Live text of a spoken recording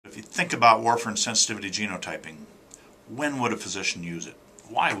think about warfarin sensitivity genotyping, when would a physician use it?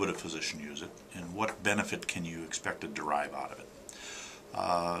 Why would a physician use it? And what benefit can you expect to derive out of it?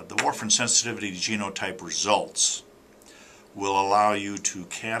 The warfarin sensitivity genotype results will allow you to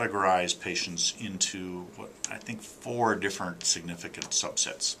categorize patients into what I think 4 different significant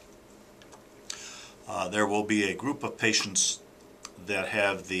subsets. There will be a group of patients that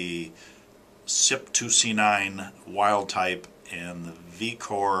have the CYP2C9 wild type and the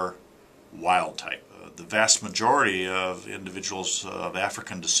VCOR wild type. The vast majority of individuals of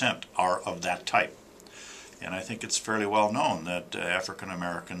African descent are of that type. And I think it's fairly well known that African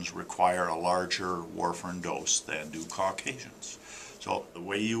Americans require a larger warfarin dose than do Caucasians. So the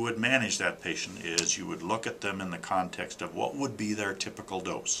way you would manage that patient is you would look at them in the context of what would be their typical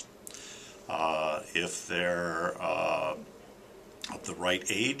dose. If they're of the right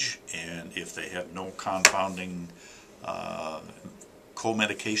age and if they have no confounding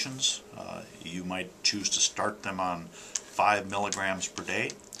co-medications, you might choose to start them on 5 milligrams per day.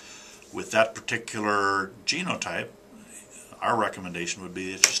 With that particular genotype, our recommendation would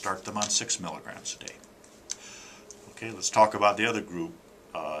be that you start them on 6 milligrams a day. Okay, let's talk about the other group.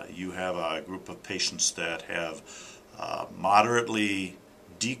 You have a group of patients that have moderately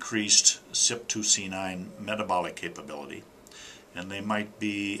decreased CYP2C9 metabolic capability, and they might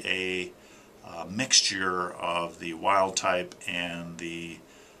be a mixture of the wild type and the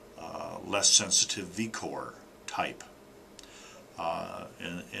less sensitive VCOR type.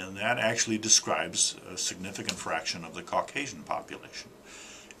 And that actually describes a significant fraction of the Caucasian population.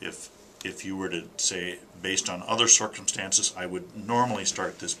 If you were to say, based on other circumstances, I would normally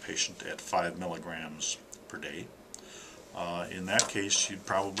start this patient at 5 milligrams per day. In that case, you'd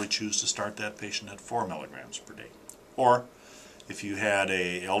probably choose to start that patient at 4 milligrams per day. Or if you had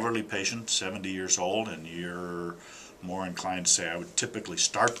an elderly patient, 70 years old, and you're more inclined to say, I would typically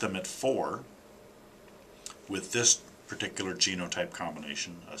start them at 4 with this particular genotype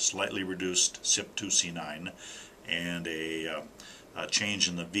combination, a slightly reduced CYP2C9 and a change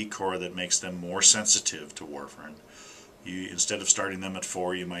in the VCOR that makes them more sensitive to warfarin. Instead of starting them at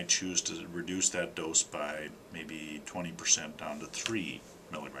 4, you might choose to reduce that dose by maybe 20% down to 3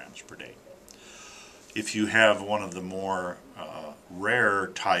 milligrams per day. If you have one of the more rare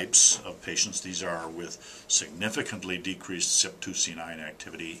types of patients, these are with significantly decreased CYP2C9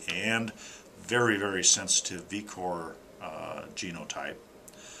 activity and very, very sensitive VCOR genotype,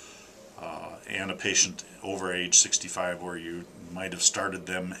 and a patient over age 65 where you might have started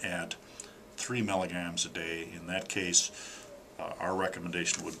them at 3 milligrams a day. In that case, our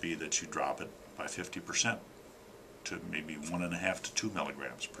recommendation would be that you drop it by 50% to maybe 1.5 to 2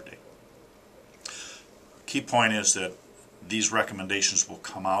 milligrams per day. Key point is that these recommendations will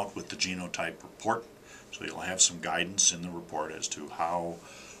come out with the genotype report, so you'll have some guidance in the report as to how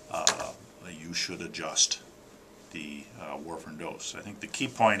you should adjust the warfarin dose. I think the key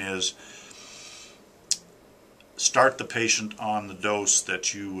point is start the patient on the dose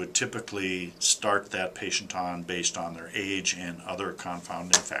that you would typically start that patient on based on their age and other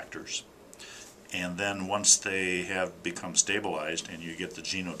confounding factors. And then once they have become stabilized and you get the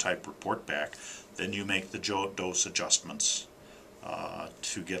genotype report back, then you make the dose adjustments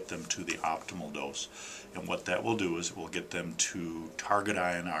to get them to the optimal dose. And what that will do is it will get them to target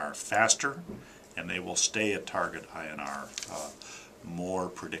INR faster, and they will stay at target INR more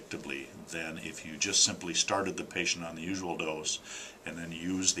predictably than if you just simply started the patient on the usual dose and then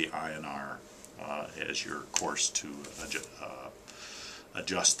use the INR as your course to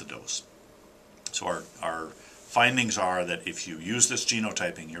adjust the dose. So our findings are that if you use this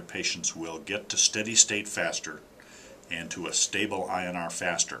genotyping, your patients will get to steady state faster and to a stable INR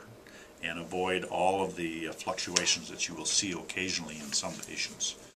faster, and avoid all of the fluctuations that you will see occasionally in some patients.